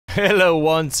Hello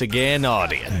once again,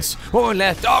 audience. Oh,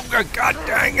 left. Oh, God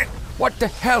dang it. What the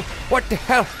hell? What the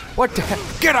hell? What the hell?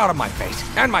 Get out of my face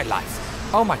and my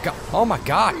life. Oh my God. Oh my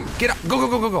God. Get up. Go, go,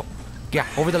 go, go, go. Yeah,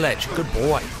 over the ledge. Good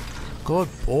boy. Good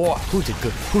boy.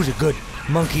 Who's a good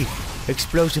monkey,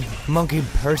 explosive monkey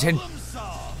person?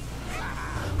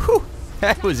 Whew.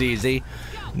 That was easy.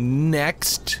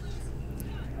 Next.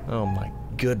 Oh my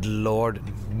good Lord.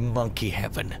 Monkey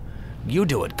heaven. You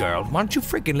do it, girl. Why don't you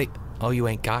freaking leave? Oh, you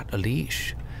ain't got a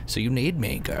leash. So you need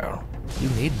me, girl. You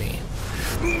need me.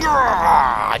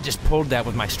 I just pulled that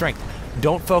with my strength.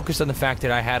 Don't focus on the fact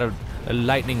that I had a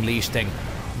lightning leash thing.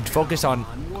 Focus on,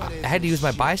 I had to use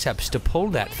my biceps to pull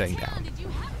that thing down.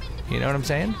 You know what I'm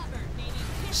saying?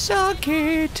 Suck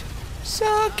it.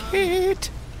 Suck it.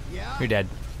 You're dead.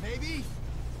 Maybe?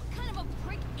 What kind of a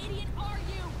prick idiot are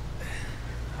you?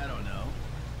 I don't know.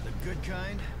 The good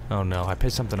kind? Oh no, I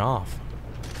pissed something off.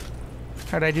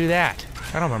 How'd I do that?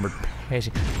 I don't remember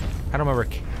pissing. I don't remember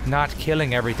not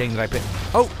killing everything that I pissed.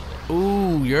 Oh!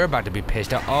 Ooh, you're about to be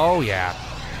pissed off. Oh yeah.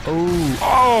 Ooh.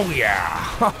 Oh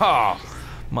yeah.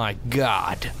 My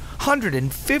God.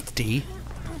 150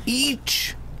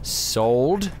 each.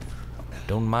 Sold.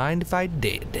 Don't mind if I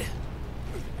did.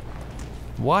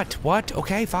 What? What?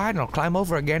 Okay, fine. I'll climb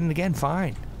over again and again.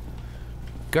 Fine.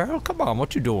 Girl, come on.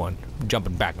 What you doing?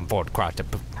 Jumping back and forth across the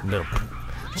little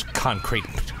concrete.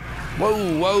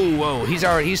 Whoa, whoa, whoa.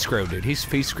 He's screwed, dude. He's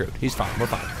screwed. He's fine. We're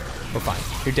fine. We're fine.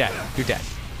 You're dead. You're dead.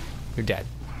 You're dead.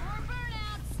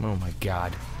 Oh my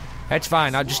God. That's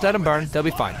fine. I'll just let them burn. They'll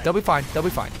be fine. They'll be fine. They'll be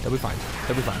fine. They'll be fine.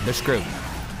 They'll be fine. They're screwed.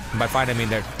 And by fine, I mean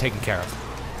they're taken care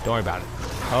of. Don't worry about it.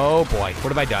 Oh boy. What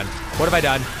have I done? What have I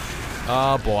done?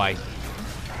 Oh boy.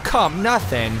 Come,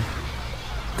 nothing.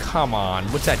 Come on.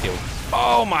 What's that do?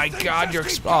 Oh my God, you're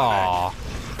Aw.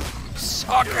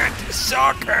 Suck it.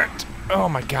 Suck it. Oh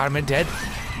my God, am I dead?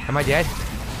 Am I dead?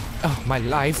 Oh, my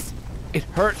life. It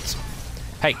hurts.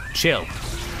 Hey, chill.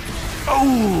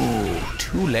 Oh,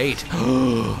 too late.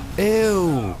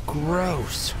 Ew,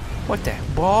 gross. What the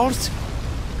balls?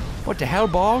 What the hell,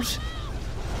 balls?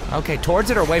 Okay, towards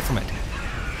it or away from it?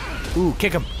 Ooh,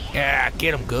 kick him. Yeah,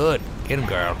 get him good. Get him,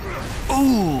 girl.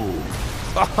 Ooh.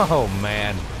 Oh,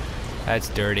 man. That's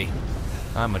dirty.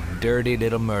 I'm a dirty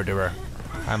little murderer.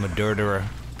 I'm a dirterer.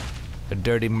 A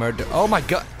dirty murder. Oh my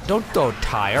God. Don't throw a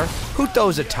tire. Who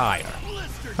throws a tire?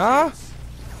 Huh?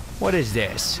 What is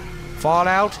this?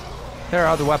 Fallout? There are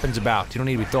other weapons about. You don't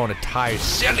need to be throwing a tire.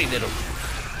 Silly little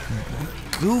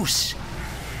goose.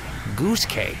 Goose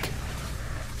cake.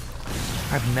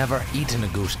 I've never eaten a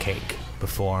goose cake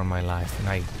before in my life,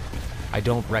 and I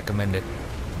don't recommend it.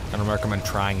 I don't recommend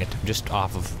trying it just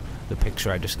off of the picture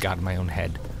I just got in my own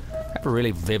head. I have a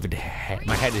really vivid head.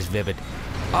 My head is vivid.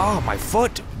 Oh, my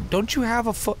foot. Don't you have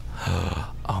a foot?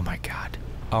 Oh my God.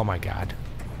 Oh my God.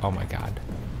 Oh my God.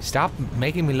 Stop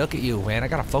making me look at you, man. I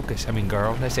gotta focus. I mean,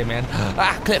 girl. Did I say man?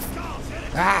 Ah, cliff.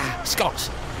 Ah, skulls.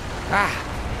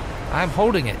 Ah, I'm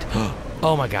holding it.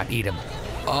 Oh my God, eat him.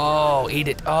 Oh, eat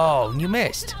it. Oh, you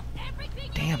missed.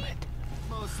 Damn it.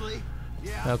 Mostly.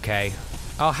 Yeah. Okay.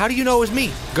 Oh, how do you know it was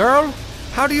me? Girl?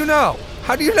 How do you know?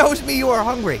 How do you know it's me? You are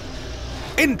hungry.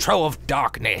 Intro of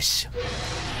darkness.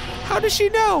 How does she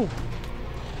know?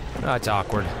 Oh, that's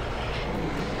awkward.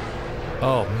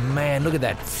 Oh man, look at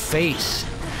that face.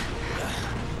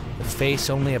 The face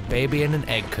only a baby and an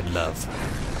egg could love.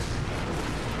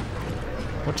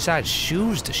 What size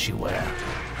shoes does she wear?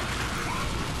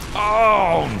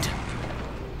 Owned!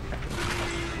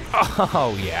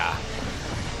 Oh yeah.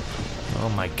 Oh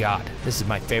my God, this is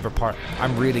my favorite part.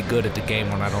 I'm really good at the game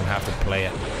when I don't have to play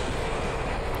it.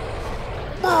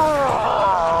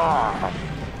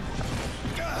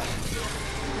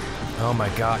 Oh my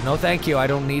God, no thank you, I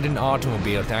don't need an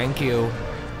automobile, thank you.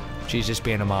 She's just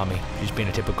being a mommy, she's being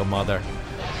a typical mother.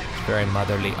 She's very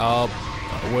motherly. Oh,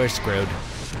 we're screwed.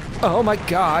 Oh my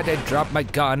God, I dropped my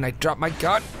gun, I dropped my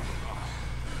gun.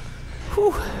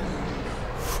 Whew.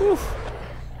 Whew.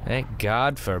 Thank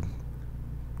God for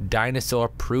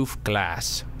dinosaur-proof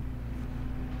glass.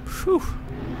 Whew.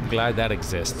 I'm glad that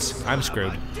exists. I'm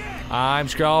screwed. I'm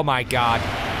screwed, oh my God.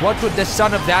 What would the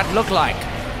son of that look like?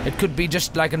 It could be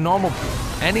just like a normal,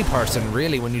 any person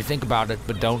really when you think about it,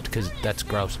 but don't because that's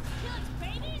gross.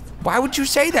 Why would you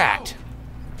say that?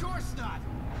 Of course not.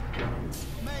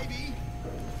 Maybe.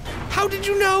 How did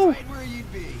you know? Right where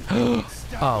you'd be.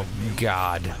 Oh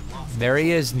God. There he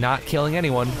is, not killing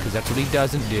anyone, because that's what he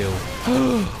doesn't do.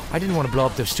 I didn't want to blow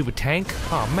up their stupid tank.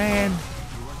 Oh man.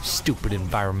 Stupid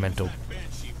environmental.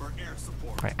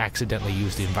 I accidentally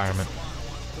used the environment.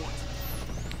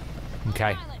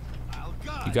 Okay.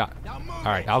 You got.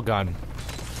 Alright, I'll gun.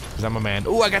 Because I'm a man.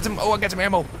 Oh, I got some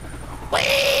ammo.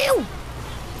 Whee!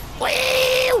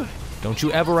 Don't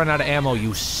you ever run out of ammo,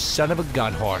 you son of a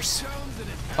gun horse.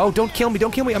 Oh, don't kill me,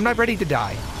 don't kill me. I'm not ready to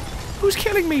die. Who's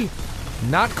killing me?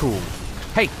 Not cool.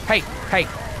 Hey, hey, hey,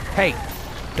 hey.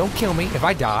 Don't kill me. If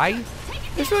I die,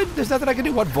 there's nothing I can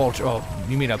do. What vulture? Oh,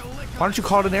 you mean a... Why don't you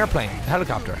call it an airplane? A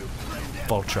helicopter.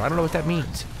 Vulture. I don't know what that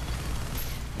means.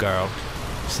 Girl.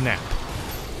 Snap.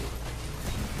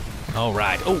 All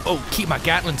right. Oh, keep my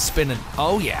Gatling spinning.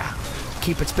 Oh, yeah.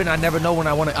 Keep it spinning. I never know when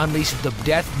I want to unleash the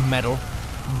death metal.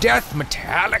 Death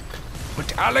metallic.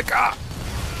 Metallica.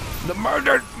 The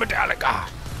murdered Metallica.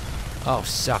 Oh,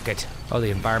 suck it. Oh, the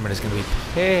environment is going to be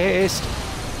pissed.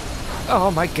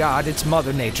 Oh, my God. It's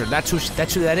Mother Nature. That's who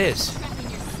that is.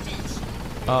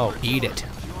 Oh, eat it.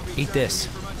 Eat this.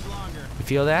 You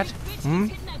feel that? Hmm?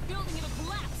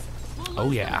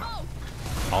 Oh, yeah.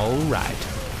 All right.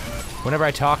 Whenever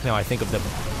I talk now, I think of the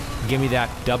Gimme That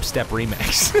dubstep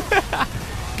remix.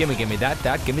 Gimme that,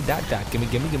 gimme that,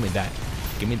 gimme that,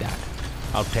 gimme that.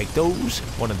 I'll take those,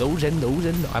 one of those, and those,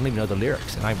 and I don't even know the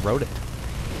lyrics, and I wrote it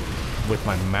with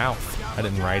my mouth. I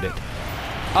didn't write it.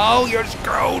 Oh, you're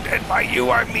screwed, and by you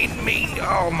I mean me.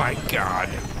 Oh my God.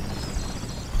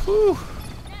 Whew.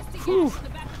 Whew.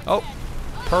 Oh,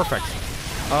 perfect.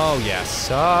 Oh yeah,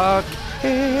 suck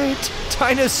it.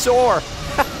 Dinosaur.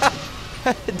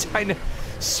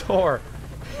 Dinosaur.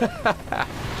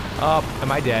 Oh,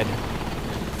 am I dead?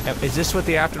 Is this what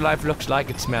the afterlife looks like?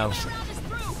 It smells.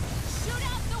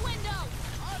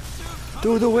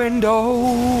 Through the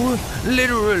window,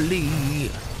 literally.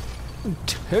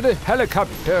 The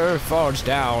helicopter falls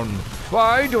down.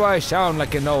 Why do I sound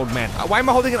like an old man? Why am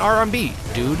I holding an R&B,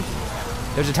 dude?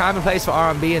 There's a time and place for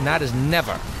R&B, and that is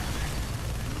never.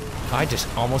 I just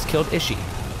almost killed Ishii.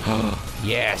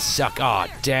 Yeah, suck. Oh,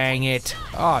 dang it.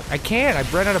 Oh, I can't. I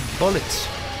ran out of bullets.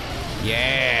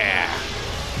 Yeah.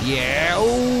 Yeah.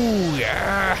 Oh,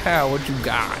 yeah. What you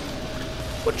got?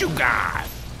 What you got?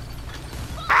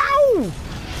 Ow!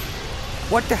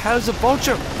 What the hell is a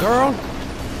vulture, girl?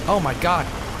 Oh my God.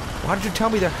 Why did you tell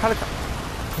me they're helicopter?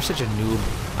 You're such a noob.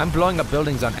 I'm blowing up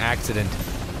buildings on accident.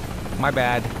 My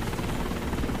bad.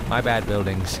 My bad,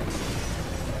 buildings.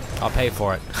 I'll pay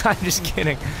for it. I'm just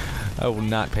kidding. I will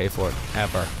not pay for it,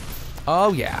 ever.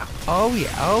 Oh yeah. Oh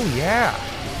yeah. Oh yeah.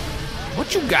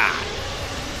 What you got?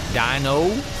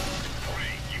 Dino?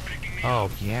 Oh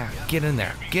yeah. Get in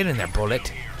there. Get in there,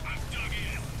 Bullet.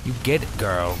 You get it,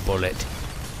 girl, Bullet.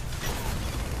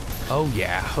 Oh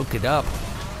yeah. Hook it up.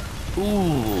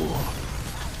 Ooh.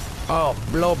 Oh,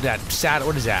 blow up that sad.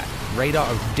 What is that? Radar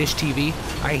or Dish TV?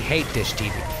 I hate Dish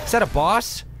TV. Is that a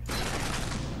boss?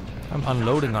 I'm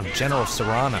unloading on General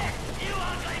Serrano.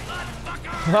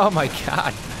 Oh my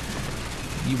God.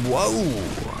 Whoa.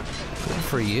 Good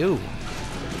for you.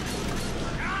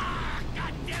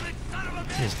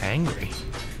 He's angry.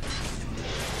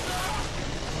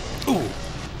 Ooh.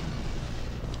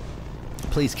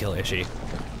 Please kill Ishii.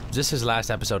 Is this his last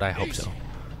episode? I hope so.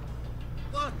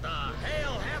 What the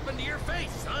hell happened to your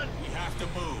face, son? We have to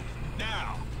move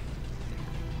now.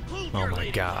 Oh my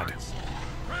God.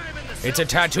 It's a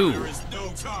tattoo. There is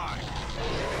no time.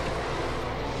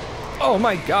 Oh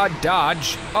my God,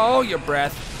 dodge. Oh, your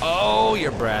breath. Oh,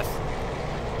 your breath.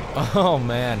 Oh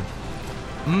man.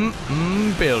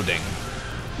 Building.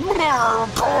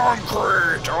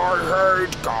 Concrete. I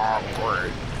hate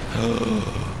concrete.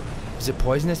 Is it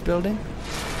poisonous building?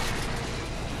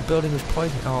 The building was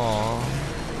poisonous. Aww.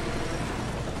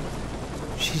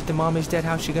 She's the mommy's dead.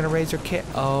 How's she gonna raise her kid?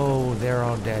 Oh, they're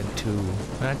all dead too.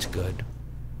 That's good.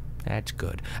 That's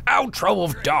good. Outro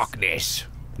of darkness.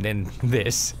 Then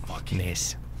this.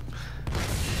 Fuckness.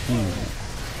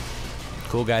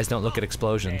 Cool guys don't look at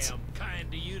explosions. Damn kind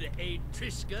of you to aid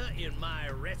Trishka in my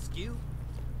rescue.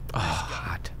 Oh,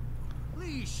 hot.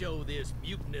 Please show this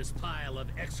mutinous pile of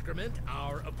excrement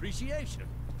our appreciation.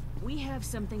 We have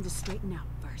something to straighten out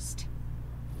first.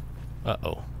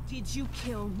 Uh-oh. Did you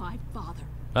kill my father?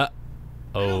 I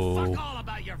Oh. know fuck all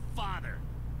about your father.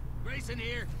 Grayson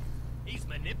here, he's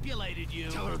manipulated you.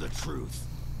 Tell her the truth.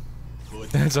 Put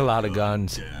That's a lot of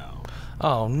guns. down.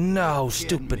 Oh no, Get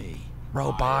stupid me.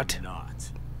 robot. I am not.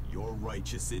 Your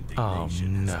righteous Oh,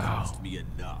 indignation no. has cost me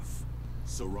enough.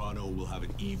 Serrano will have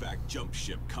an evac jump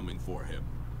ship coming for him.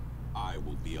 I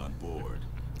will be on board.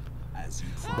 As you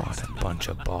promised What a me. bunch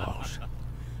of balls.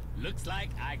 Looks like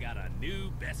I got a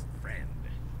new best friend.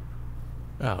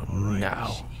 Oh All right, no.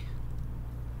 Ishii.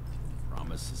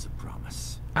 Promise is a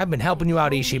promise. I've been helping you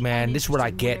out, Ishii, man. This is what I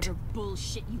get. Whatever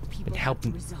bullshit you people Been have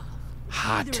helping- to resolve.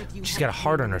 Hot. Neither of you She's have got a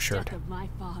heart to on her the shirt. death of my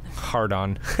father. Hard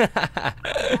on. I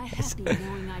happy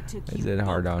knowing I took Is you it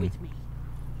hard both on? with me.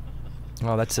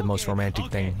 Oh, that's the most romantic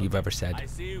Okay. thing you've ever I said.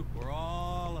 see we're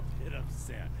all a bit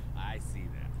upset. I see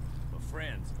that.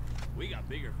 friends. We got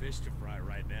bigger fish to fry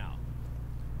right now.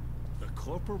 The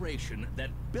corporation that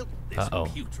built this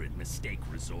putrid mistake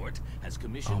resort has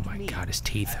commissioned Oh my me God, his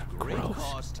teeth. at great Gross.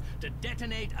 cost to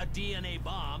detonate a DNA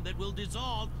bomb that will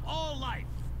dissolve all life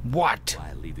What?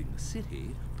 while leaving the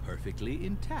city perfectly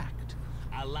intact,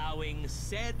 allowing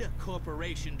said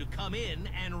corporation to come in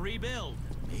and rebuild.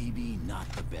 Maybe not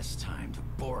the best time to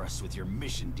bore us with your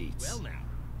mission deets. Well now,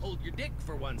 hold your dick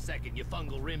for 1 second, you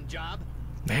fungal rim job.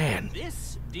 Man,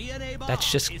 This DNA bomb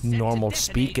that's just is set to normal detonate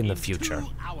speak in the future. 2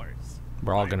 hours.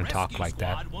 We're all My gonna talk rescue like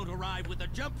that. squad won't arrive with a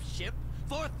jump ship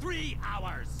for 3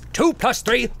 hours. 2 +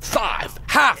 3, 5.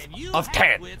 Half And you of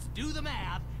 10. halfwits do the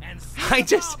math and see I the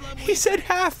just, problem he we said face.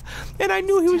 half, and I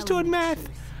knew he was Tell him doing the math.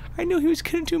 truth. I knew he was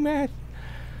gonna do math.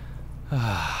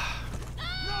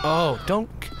 Oh, don't.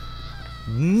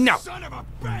 No. Son of a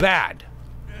bitch. Bad.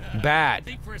 Bad.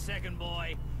 Think for a second,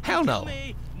 boy. Hell no. Kill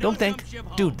me, Don't no think. jump ship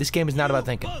home. Dude, this game is not You about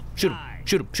thinking. both Shoot him. die.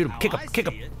 Shoot him. Shoot him. How Kick him. I Kick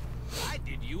see him. it, I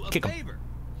did you a Kick 'em. favor.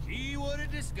 She would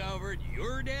have discovered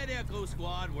your dead Echo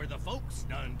Squad where the folks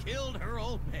done killed her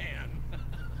old man.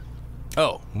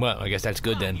 Oh, well, I guess that's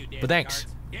good then. You dead But thanks.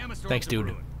 darts. Gamma storms Thanks, are dude.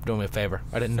 brewing. Doing me a favor.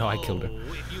 I didn't know I killed her.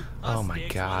 So, if you Oh my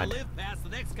husnicks God. wanna live past the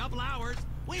next couple hours,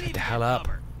 we Shut need the to hell get up.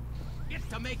 cover. Get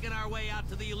to making our way out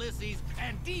to the Ulysses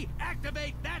and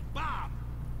deactivate that bomb.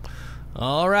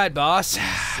 All right, boss.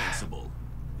 Sensible.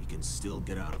 We can still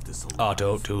get out of this alive.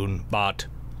 Auto-tune bot.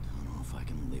 I don't know if I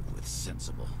can live with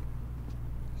sensible.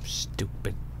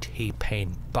 Stupid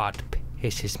T-Pain bot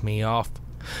pisses me off.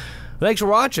 Thanks for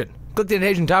watching. Click the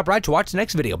annotation top right to watch the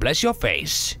next video. Bless your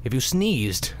face. If you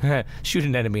sneezed, shoot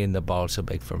an enemy in the balls so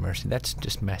beg for mercy. That's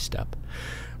just messed up.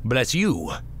 Bless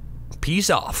you. Peace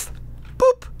off.